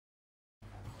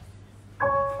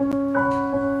I'm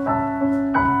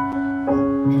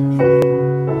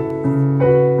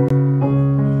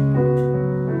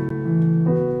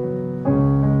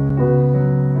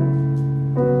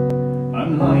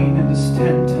lying in this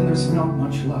tent and there's not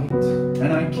much light,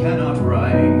 and I cannot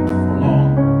write for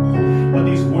long. But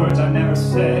these words I've never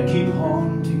said keep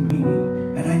haunting me,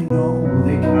 and I know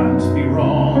they can't be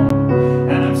wrong.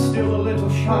 And I'm still a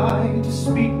little shy to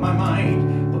speak my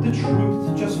mind, but the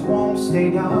truth just won't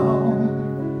stay down.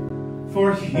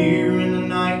 For here in the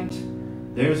night,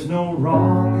 there's no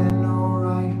wrong and no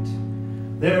right.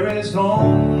 There is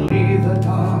only the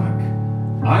dark.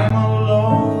 I'm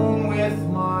alone with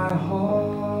my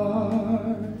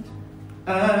heart.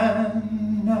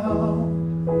 And now,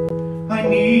 I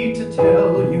need to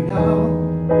tell you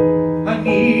now, I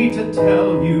need to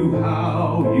tell you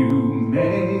how you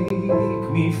make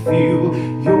me feel.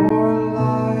 You're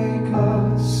like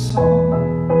a song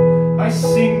I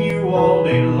sing you all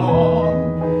day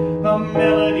long, a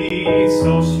melody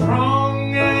so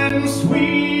strong and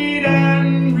sweet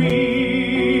and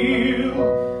real.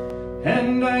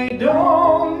 And I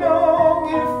don't know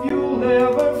if you'll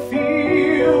ever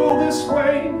feel this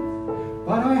way,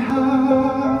 but I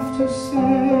have to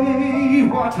say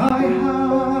what I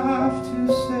have to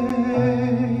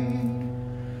say.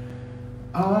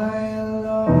 I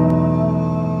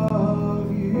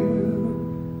love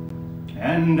you,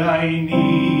 and I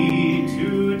need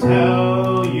to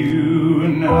tell you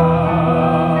now.